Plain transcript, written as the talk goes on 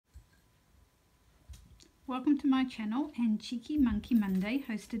Welcome to my channel and Cheeky Monkey Monday,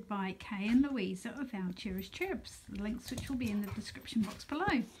 hosted by Kay and Louisa of Our Cherished Chips, the links which will be in the description box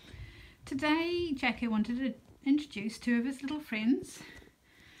below. Today Jacko wanted to introduce two of his little friends,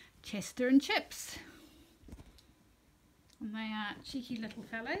 Chester and Chips. And they are cheeky little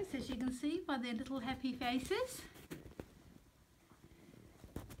fellows, as you can see by their little happy faces.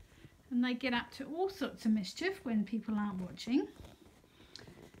 And they get up to all sorts of mischief when people aren't watching.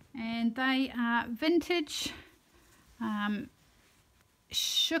 And they are vintage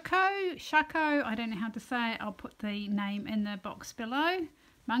Jacko, I don't know how to say it, I'll put the name in the box below,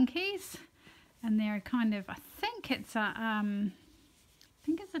 monkeys. And they're kind of, I think it's a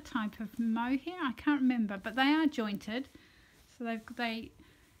type of mohair, I can't remember, but they are jointed. So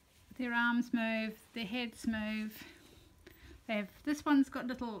their arms move, their heads move. This one's got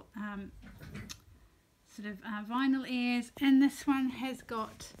little vinyl ears, and this one has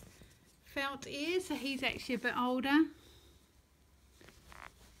got felt ears, so he's actually a bit older.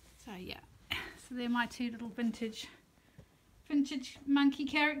 So yeah, so they're my two little vintage monkey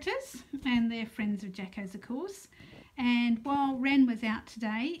characters, and they're friends of Jacko's, of course. And while Ren was out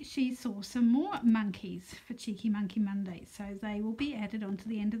today, she saw some more monkeys for Cheeky Monkey Monday, so they will be added onto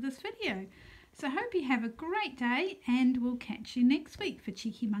the end of this video. So I hope you have a great day, and we'll catch you next week for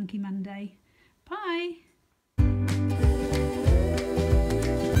Cheeky Monkey Monday. Bye!